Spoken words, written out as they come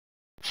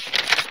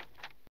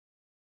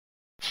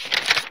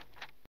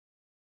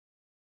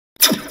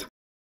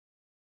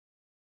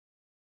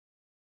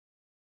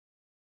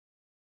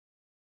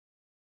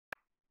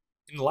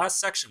In the last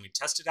section, we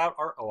tested out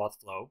our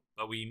OAuth flow,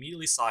 but we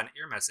immediately saw an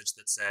error message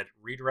that said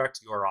redirect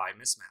URI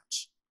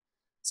mismatch.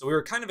 So we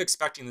were kind of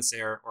expecting this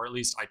error, or at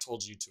least I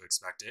told you to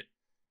expect it.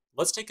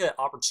 Let's take an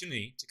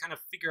opportunity to kind of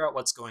figure out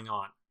what's going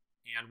on.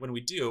 And when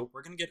we do,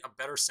 we're going to get a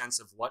better sense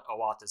of what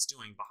OAuth is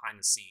doing behind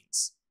the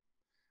scenes.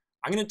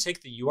 I'm going to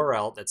take the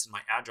URL that's in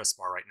my address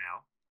bar right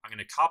now. I'm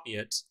going to copy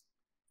it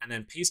and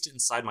then paste it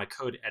inside my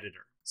code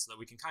editor so that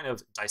we can kind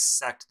of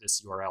dissect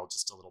this URL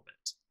just a little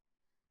bit.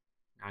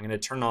 Now I'm going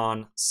to turn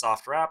on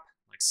soft wrap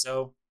like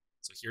so.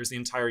 So here's the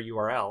entire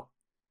URL.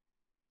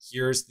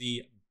 Here's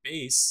the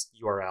base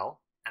URL.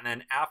 And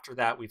then after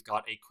that, we've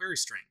got a query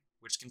string,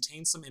 which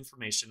contains some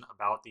information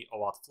about the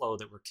OAuth flow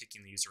that we're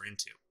kicking the user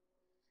into.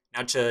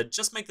 Now to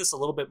just make this a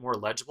little bit more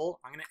legible,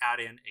 I'm going to add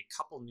in a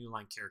couple new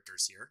line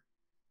characters here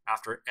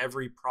after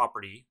every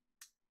property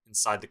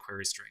inside the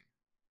query string.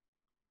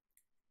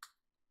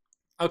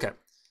 Okay,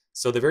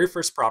 so the very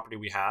first property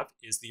we have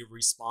is the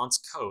response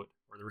code,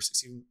 or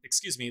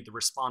the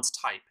response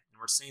type, and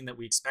we're saying that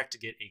we expect to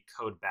get a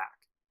code back.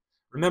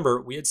 Remember,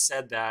 we had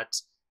said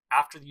that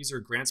after the user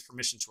grants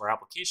permission to our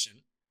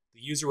application,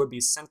 the user would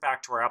be sent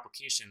back to our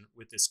application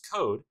with this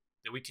code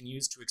that we can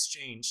use to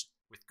exchange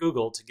with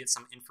Google to get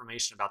some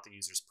information about the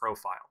user's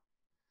profile.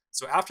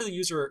 So after the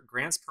user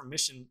grants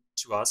permission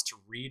to us to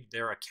read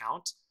their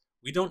account,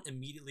 we don't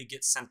immediately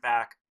get sent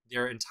back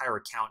their entire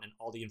account and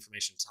all the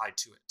information tied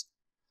to it.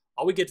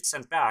 All we get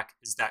sent back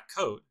is that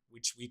code,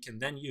 which we can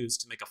then use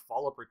to make a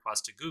follow-up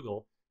request to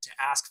Google to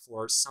ask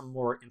for some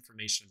more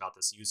information about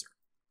this user.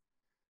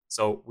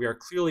 So we are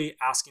clearly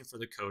asking for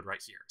the code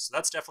right here. So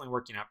that's definitely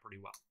working out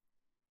pretty well.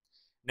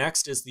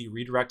 Next is the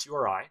redirect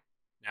URI.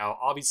 Now,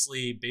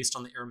 obviously, based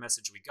on the error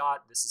message we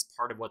got, this is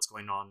part of what's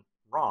going on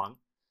wrong.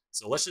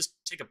 So let's just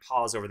take a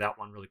pause over that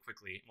one really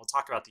quickly, and we'll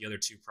talk about the other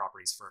two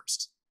properties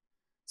first.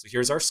 So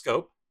here's our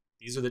scope.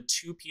 These are the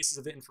two pieces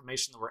of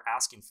information that we're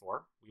asking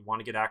for. We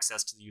want to get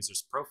access to the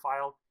user's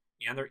profile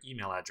and their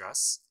email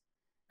address.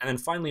 And then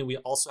finally, we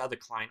also have the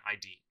client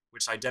ID,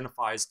 which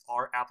identifies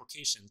our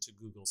application to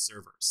Google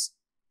servers.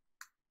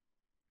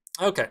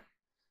 Okay,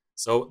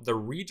 so the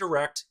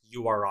redirect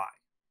URI.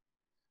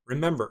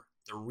 Remember,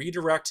 the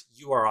redirect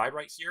URI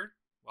right here,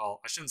 well,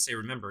 I shouldn't say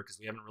remember because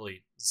we haven't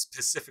really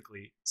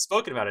specifically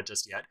spoken about it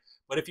just yet,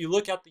 but if you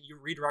look at the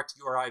redirect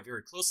URI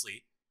very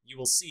closely, you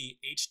will see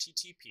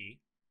HTTP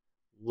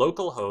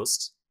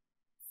localhost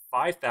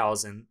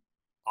 5000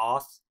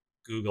 auth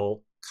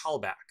Google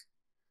callback.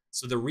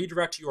 So the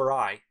redirect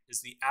URI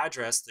is the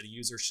address that a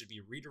user should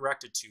be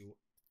redirected to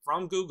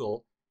from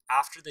Google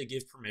after they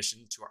give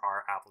permission to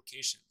our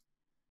application.